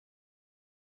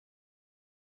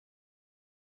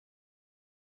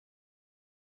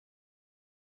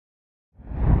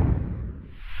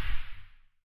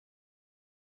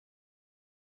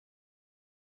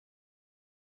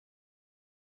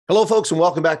Hello, folks, and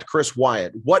welcome back to Chris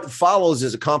Wyatt. What follows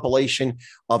is a compilation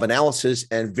of analysis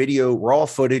and video raw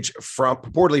footage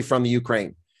purportedly from the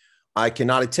Ukraine. I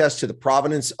cannot attest to the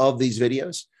provenance of these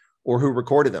videos or who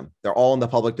recorded them. They're all in the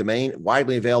public domain,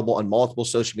 widely available on multiple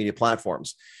social media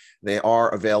platforms. They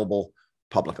are available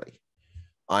publicly.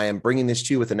 I am bringing this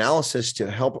to you with analysis to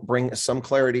help bring some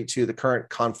clarity to the current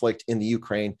conflict in the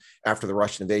Ukraine after the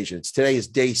Russian invasion. Today is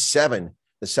day 7,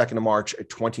 the 2nd of March,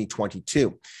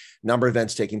 2022. Number of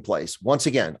events taking place. Once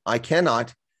again, I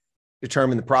cannot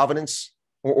determine the provenance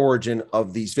or origin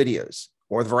of these videos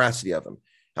or the veracity of them.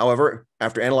 However,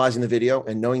 after analyzing the video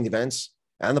and knowing the events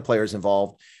and the players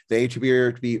involved, they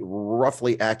appear to be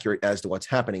roughly accurate as to what's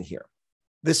happening here.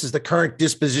 This is the current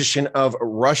disposition of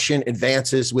Russian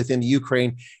advances within the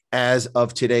Ukraine as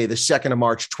of today, the 2nd of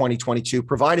March, 2022,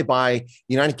 provided by the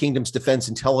United Kingdom's Defense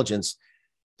Intelligence.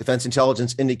 Defense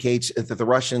intelligence indicates that the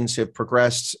Russians have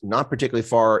progressed not particularly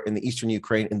far in the eastern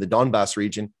Ukraine, in the Donbass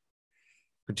region,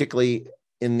 particularly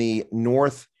in the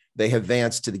north. They have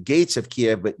advanced to the gates of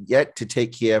Kiev, but yet to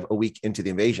take Kiev a week into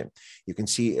the invasion. You can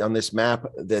see on this map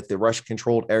that the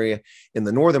Russian-controlled area in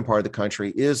the northern part of the country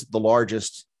is the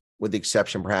largest, with the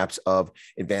exception perhaps of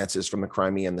advances from the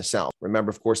Crimea in the south.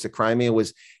 Remember, of course, the Crimea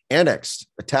was annexed,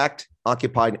 attacked,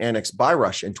 occupied, and annexed by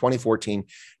Russia in 2014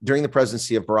 during the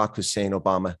presidency of Barack Hussein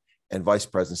Obama and vice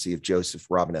presidency of Joseph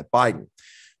Robinette Biden.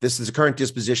 This is the current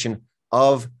disposition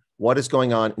of what is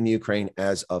going on in the Ukraine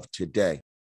as of today.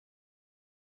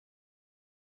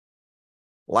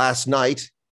 Last night,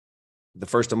 the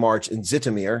 1st of March, in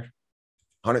Zhytomir,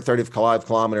 135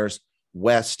 kilometers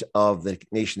west of the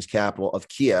nation's capital of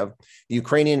Kiev, the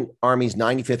Ukrainian Army's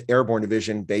 95th Airborne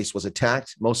Division base was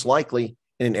attacked, most likely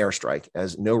in an airstrike,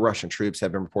 as no Russian troops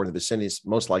have been reported in the vicinity.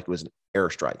 Most likely it was an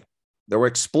airstrike. There were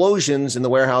explosions in the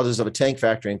warehouses of a tank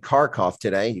factory in Kharkov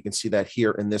today. You can see that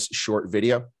here in this short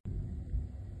video.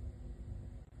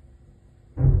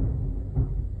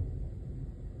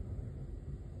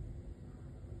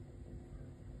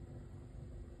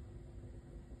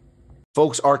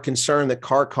 Folks are concerned that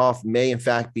Kharkov may, in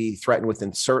fact, be threatened with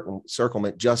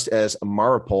encirclement, just as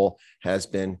Mariupol has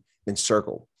been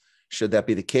encircled. Should that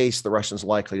be the case, the Russians are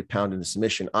likely to pound into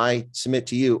submission. I submit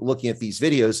to you, looking at these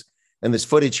videos and this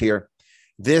footage here,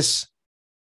 this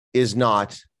is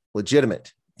not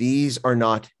legitimate. These are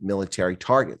not military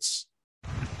targets.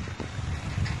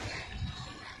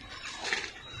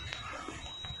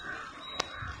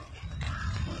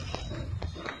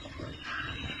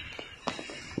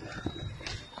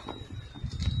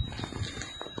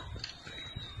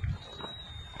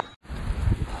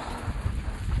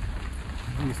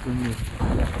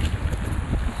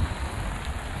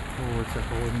 Це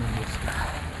холодне місце.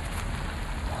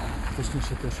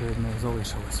 Точніше те, що від них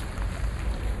залишилось.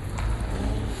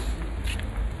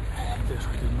 Теж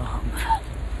хотів ногами.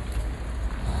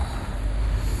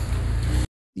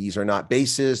 These are not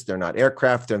bases, they're not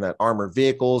aircraft, they're not armored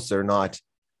vehicles, they're not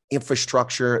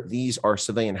infrastructure. These are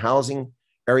civilian housing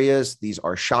areas, these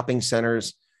are shopping centers,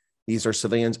 these are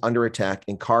civilians under attack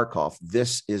in Kharkov.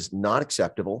 This is not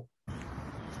acceptable.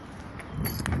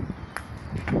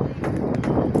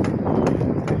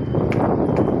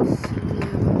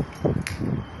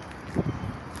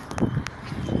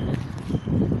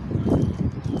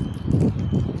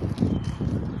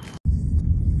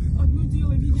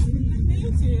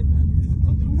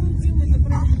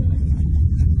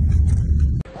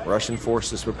 Russian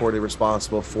forces reportedly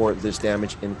responsible for this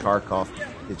damage in Kharkov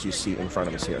that you see in front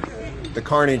of us here. The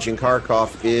carnage in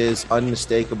Kharkov is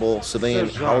unmistakable. Civilian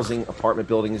housing, apartment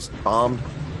buildings bombed,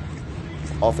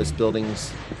 office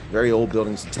buildings, very old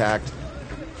buildings attacked,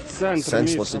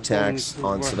 senseless attacks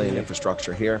on civilian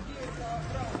infrastructure here.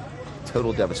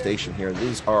 Total devastation here.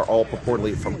 These are all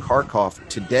purportedly from Kharkov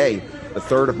today, the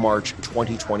 3rd of March,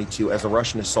 2022, as the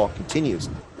Russian assault continues.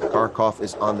 Kharkov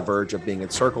is on the verge of being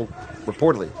encircled,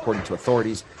 reportedly, according to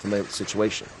authorities, familiar with the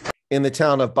situation. In the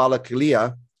town of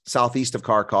Balaklia, southeast of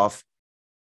Kharkov,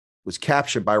 was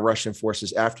captured by Russian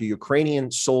forces after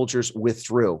Ukrainian soldiers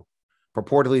withdrew.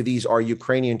 Purportedly, these are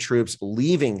Ukrainian troops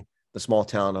leaving the small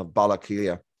town of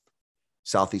Balaklia,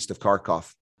 southeast of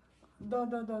Kharkov. Да,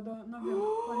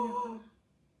 наверх, поехали.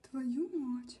 Твою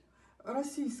мать.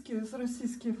 Российские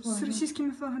флаги. С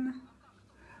российскими флагами.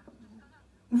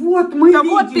 Вот мы видим.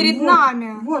 Вот перед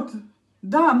нами. Вот,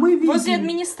 да, мы видим. Возле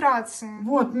администрации.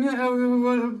 Вот,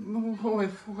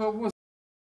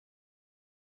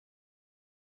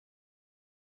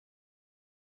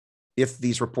 If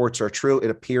these reports are true,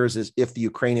 it appears as if the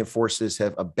Ukrainian forces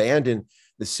have abandoned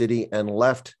the city and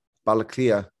left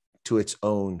Balaklia to its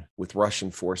own, with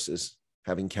Russian forces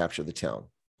having captured the town.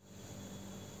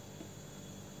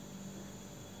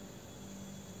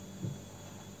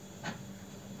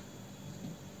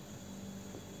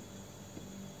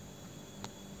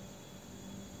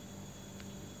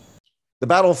 The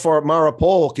battle for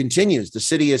Mariupol continues. The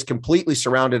city is completely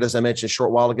surrounded, as I mentioned a short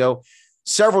while ago.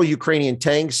 Several Ukrainian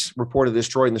tanks reported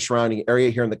destroyed in the surrounding area.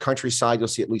 Here in the countryside, you'll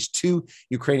see at least 2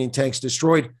 Ukrainian tanks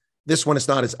destroyed. This one is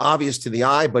not as obvious to the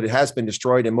eye, but it has been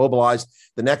destroyed and mobilized.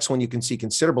 The next one, you can see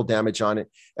considerable damage on it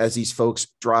as these folks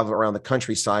drive around the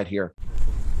countryside here.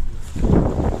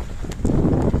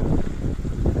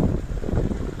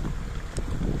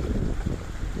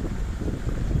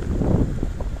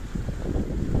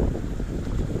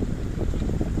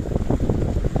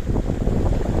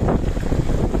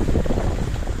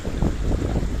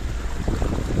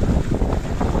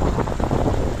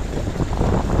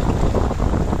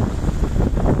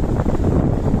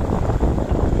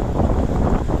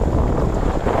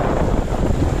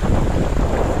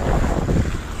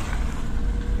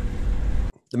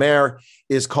 The mayor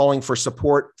is calling for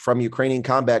support from Ukrainian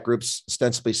combat groups,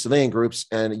 ostensibly civilian groups,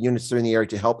 and units that are in the area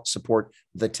to help support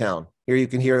the town. Here you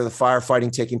can hear the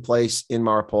firefighting taking place in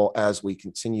Mariupol as we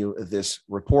continue this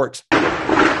report.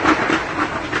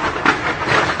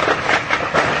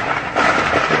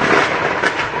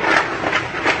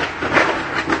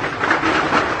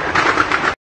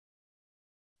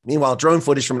 Meanwhile, drone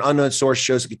footage from an unknown source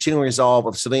shows the continuing resolve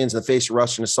of civilians in the face of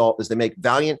Russian assault as they make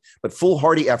valiant but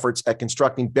foolhardy efforts at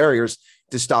constructing barriers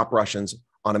to stop Russians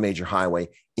on a major highway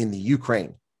in the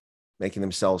Ukraine, making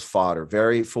themselves fodder.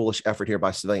 Very foolish effort here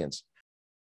by civilians.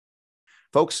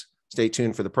 Folks, stay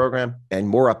tuned for the program and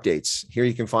more updates. Here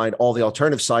you can find all the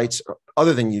alternative sites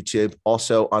other than YouTube.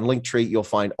 Also on Linktree, you'll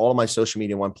find all of my social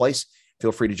media in one place.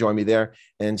 Feel free to join me there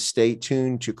and stay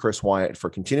tuned to Chris Wyatt for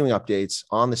continuing updates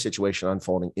on the situation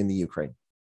unfolding in the Ukraine.